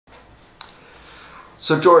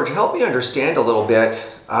So George, help me understand a little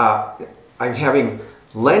bit. I'm having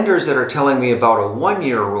lenders that are telling me about a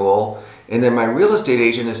 1-year rule, and then my real estate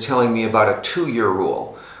agent is telling me about a 2-year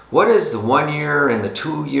rule. What is the 1-year and the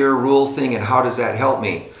 2-year rule thing, and how does that help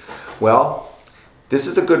me? Well, this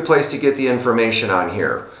is a good place to get the information on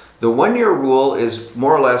here. The 1-year rule is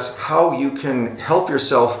more or less how you can help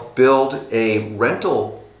yourself build a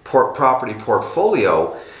rental property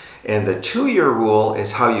portfolio, and the 2-year rule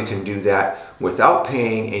is how you can do that without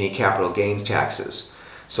paying any capital gains taxes.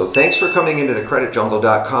 So thanks for coming into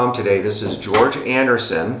thecreditjungle.com today. This is George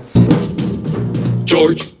Andersen.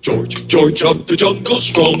 George of the jungle,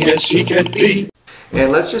 strong as he can be.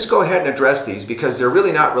 And let's just go ahead and address these because they're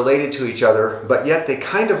really not related to each other, but yet they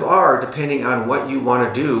kind of are depending on what you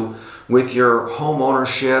want to do with your home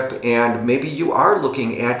ownership, and maybe you are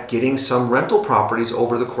looking at getting some rental properties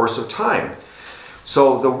over the course of time.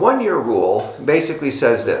 So the 1-year rule basically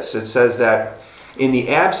says this. It says that in the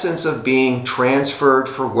absence of being transferred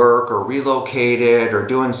for work or relocated or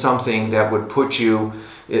doing something that would put you,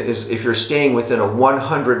 if you're staying within a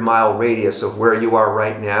 100-mile radius of where you are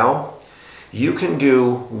right now, you can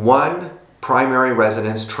do one primary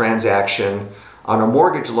residence transaction on a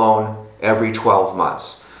mortgage loan every 12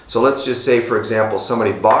 months. So let's just say, for example,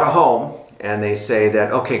 somebody bought a home and they say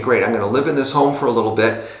that, okay, great, I'm going to live in this home for a little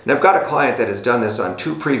bit. And I've got a client that has done this on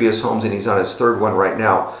 2 previous homes, and he's on his 3rd one right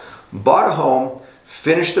now. Bought a home,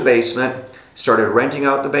 finished the basement, started renting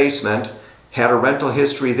out the basement, had a rental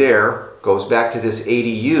history there, goes back to this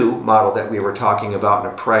ADU model that we were talking about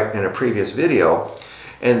in a previous video,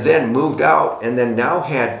 and then moved out, and then now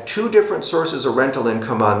had 2 different sources of rental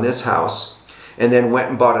income on this house, and then went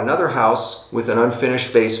and bought another house with an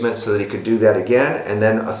unfinished basement so that he could do that again, and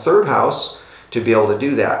then a 3rd house to be able to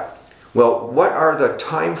do that. Well, what are the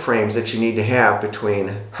time frames that you need to have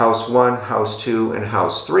between house 1, house 2, and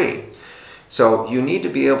house 3? So you need to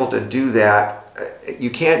be able to do that. You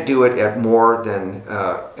can't do it at more than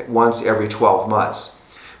once every 12 months.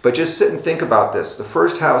 But just sit and think about this. The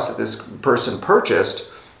first house that this person purchased,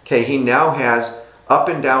 okay, he now has up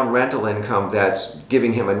and down rental income that's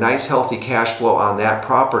giving him a nice healthy cash flow on that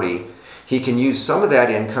property. He can use some of that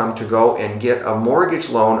income to go and get a mortgage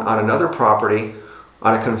loan on another property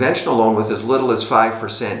on a conventional loan with as little as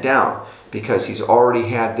 5% down, because he's already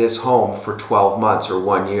had this home for 12 months or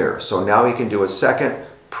 1 year. So now he can do a second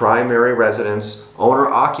primary residence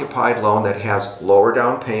owner-occupied loan that has lower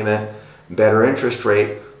down payment, better interest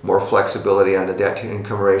rate, more flexibility on the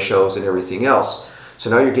debt-to-income ratios and everything else. So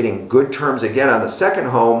now you're getting good terms again on the second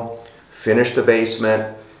home, finish the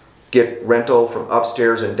basement, get rental from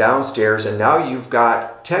upstairs and downstairs, and now you've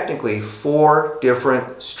got technically 4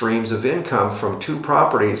 different streams of income from 2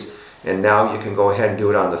 properties, and now you can go ahead and do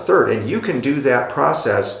it on the 3rd. And you can do that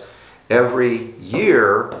process every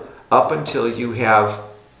year up until you have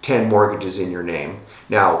 10 mortgages in your name.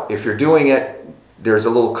 Now, if you're doing it, there's a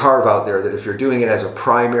little carve out there that if you're doing it as a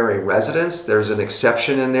primary residence, there's an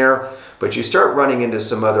exception in there, but you start running into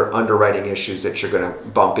some other underwriting issues that you're going to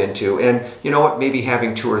bump into. And you know what, maybe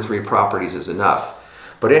having 2 or 3 properties is enough.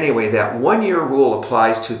 But anyway, that 1-year rule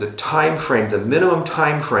applies to the time frame, the minimum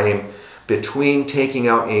time frame between taking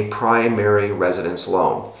out a primary residence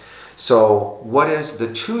loan. So what is the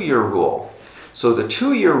 2-year rule? So the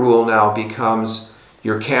 2-year rule now becomes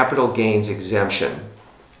your capital gains exemption.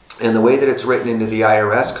 And the way that it's written into the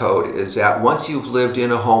IRS code is that once you've lived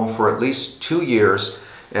in a home for at least 2 years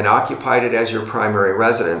and occupied it as your primary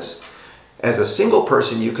residence, as a single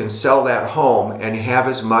person you can sell that home and have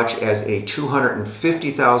as much as a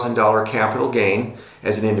 $250,000 capital gain.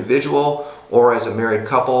 As an individual or as a married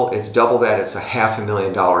couple, it's double that, it's a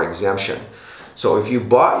 $500,000 exemption. So if you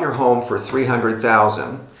bought your home for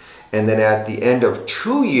 $300,000 and then at the end of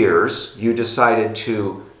 2 years you decided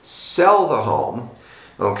to sell the home,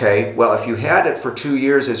 okay, well, if you had it for 2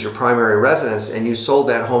 years as your primary residence and you sold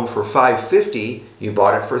that home for $550,000, you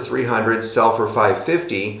bought it for $300,000, sell for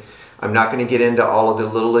 $550,000. I'm not going to get into all of the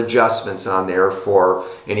little adjustments on there for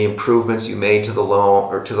any improvements you made to the loan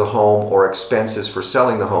or to the home or expenses for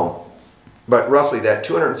selling the home. But roughly that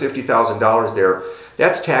 $250,000 there,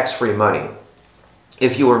 that's tax-free money.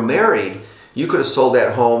 If you were married, you could have sold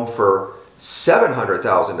that home for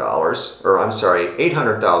 $700,000, or I'm sorry,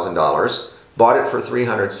 $800,000, bought it for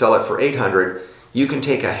 $300,000, sell it for $800,000. You can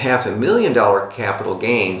take a $500,000 capital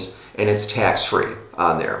gains and it's tax-free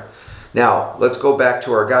on there. Now, let's go back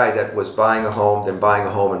to our guy that was buying a home, then buying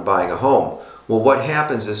a home and buying a home. Well, what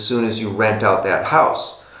happens as soon as you rent out that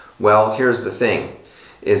house? Well, here's the thing,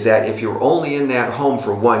 is that if you're only in that home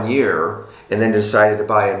for 1 year and then decided to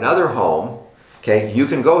buy another home, okay, you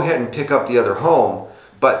can go ahead and pick up the other home,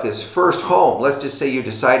 But this first home, let's just say you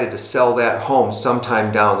decided to sell that home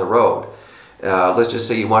sometime down the road. Let's just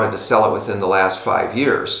say you wanted to sell it within the last 5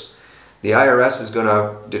 years. The IRS is going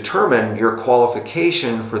to determine your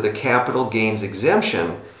qualification for the capital gains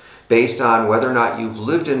exemption based on whether or not you've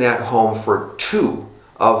lived in that home for 2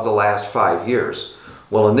 of the last 5 years.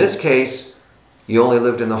 Well, in this case, you only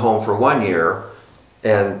lived in the home for 1 year,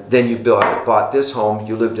 and then you bought this home,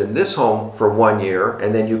 you lived in this home for 1 year,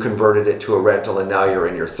 and then you converted it to a rental, and now you're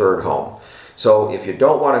in your third home. So if you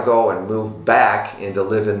don't want to go and move back and to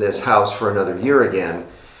live in this house for another year again,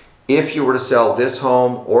 if you were to sell this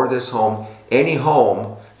home or this home, any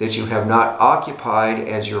home that you have not occupied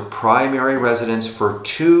as your primary residence for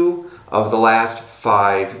 2 of the last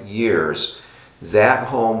 5 years, that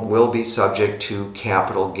home will be subject to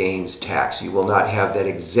capital gains tax. You will not have that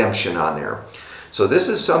exemption on there. So this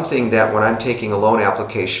is something that when I'm taking a loan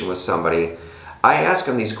application with somebody, I ask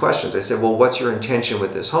them these questions. I said, well, what's your intention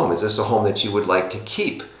with this home? Is this a home that you would like to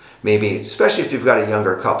keep? Maybe, especially if you've got a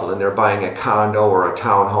younger couple and they're buying a condo or a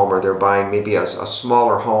townhome, or they're buying maybe a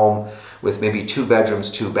smaller home with maybe 2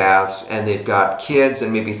 bedrooms, 2 baths, and they've got kids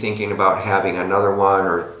and maybe thinking about having another one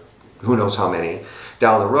or who knows how many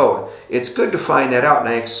down the road. It's good to find that out, and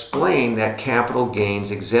I explain that capital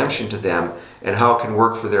gains exemption to them and how it can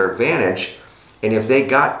work for their advantage. And if they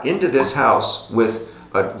got into this house with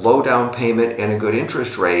a low down payment and a good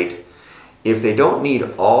interest rate, if they don't need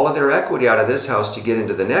all of their equity out of this house to get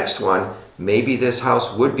into the next one, maybe this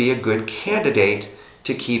house would be a good candidate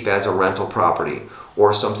to keep as a rental property,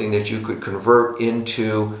 or something that you could convert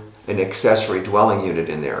into an accessory dwelling unit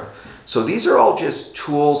in there. So these are all just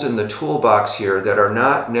tools in the toolbox here that are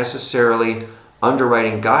not necessarily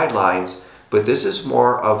underwriting guidelines, but this is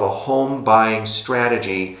more of a home buying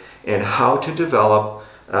strategy and how to develop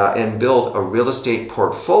and build a real estate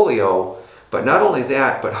portfolio. But not only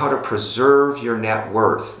that, but how to preserve your net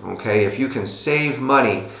worth. Okay, if you can save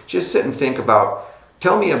money, just sit and think about,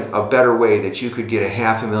 tell me a better way that you could get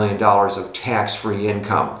 $500,000 of tax-free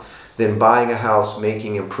income than buying a house,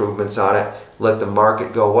 making improvements on it, let the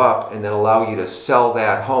market go up, and then allow you to sell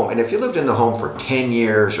that home. And if you lived in the home for 10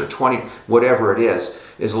 years or 20, whatever it is,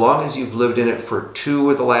 as long as you've lived in it for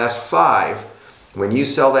 2 of the last 5, when you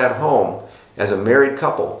sell that home as a married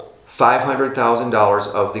couple, $500,000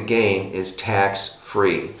 of the gain is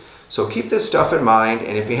tax-free. So keep this stuff in mind,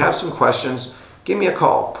 and if you have some questions, give me a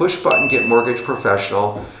call. Push button Get Mortgage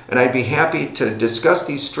Professional, and I'd be happy to discuss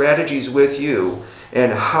these strategies with you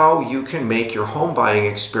and how you can make your home buying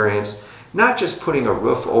experience not just putting a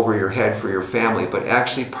roof over your head for your family, but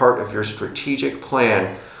actually part of your strategic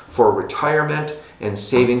plan for retirement and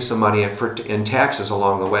saving some money in taxes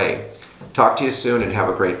along the way. Talk to you soon and have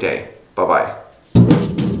a great day. Bye-bye.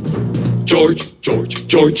 George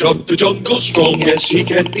of the jungle, strong as he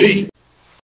can be.